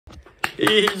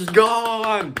He's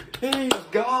gone. He's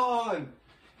gone.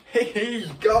 He's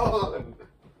gone.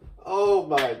 Oh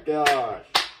my gosh.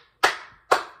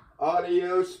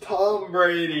 Adios, Tom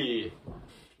Brady.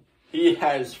 He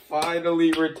has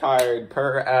finally retired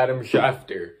per Adam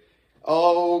Schefter.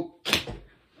 Oh.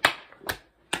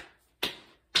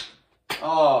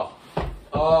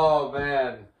 Oh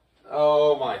man.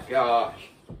 Oh my gosh.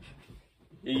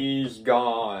 He's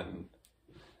gone.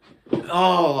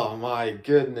 Oh my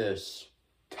goodness.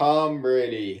 Tom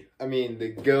Brady. I mean, the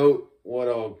GOAT. What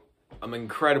an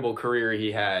incredible career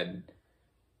he had.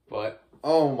 But,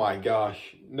 oh my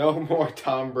gosh. No more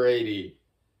Tom Brady.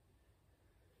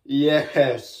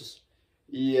 Yes.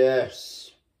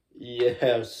 Yes.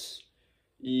 Yes.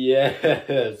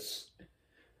 Yes.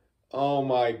 Oh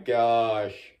my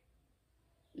gosh.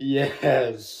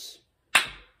 Yes.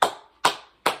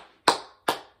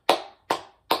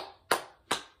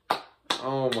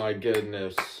 Oh my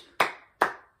goodness.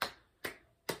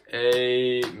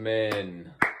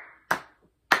 Amen.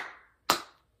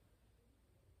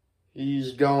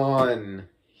 He's gone.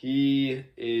 He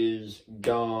is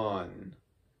gone.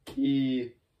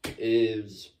 He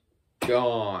is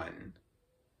gone.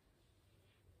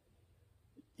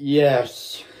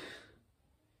 Yes.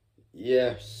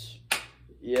 Yes.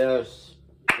 Yes.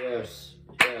 Yes.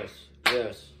 Yes.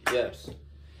 Yes. Yes.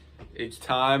 It's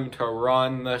time to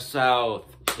run the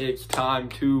South. It's time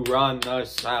to run the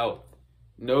South.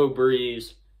 No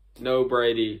Breeze, no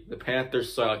Brady. The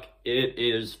Panthers suck. It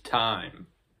is time.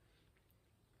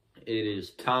 It is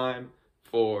time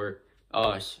for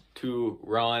us to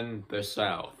run the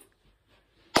South.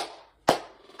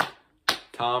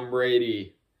 Tom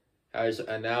Brady has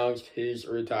announced his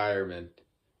retirement.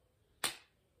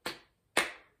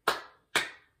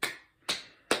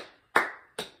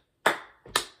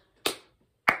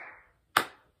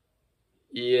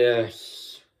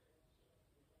 Yes.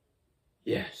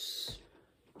 Yes.